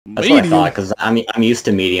That's what I thought, because I'm used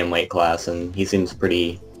to medium weight class, and he seems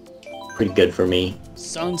pretty good for me.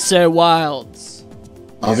 Sunset Wilds.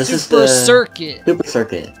 Oh, this is Super the Circuit. Super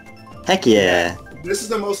Circuit. Heck yeah. This is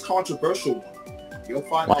the most controversial one. You'll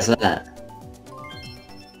find. Why's that?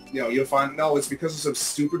 You'll find. No, it's because of some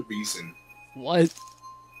stupid reason. What?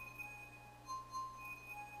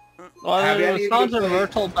 Well, it was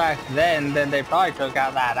controversial back then they probably took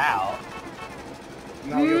out that out.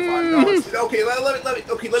 No, you'll find. No, it's, okay,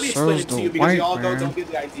 let me explain it to you because y'all don't get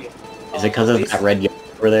the idea. Is it because of that red Yoshi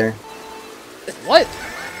over there? What?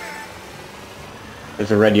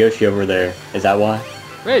 There's a red Yoshi over there. Is that why?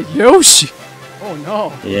 Red Yoshi? Oh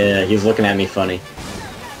no. Yeah, he's looking at me funny.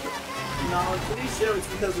 No, I'm pretty sure it's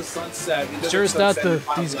because of sunset. Sure it's not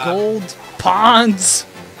these gold ponds?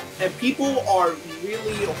 And people are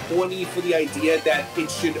really horny for the idea that it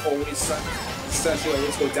should always, sun should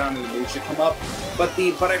always go down and the moon should come up. But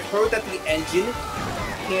I've heard that the engine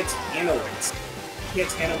can't handle it.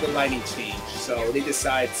 Can't handle the lighting change. So they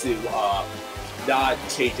decide to not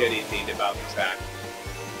change anything about the track.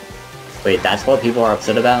 Wait, that's what people are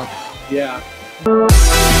upset about? Yeah.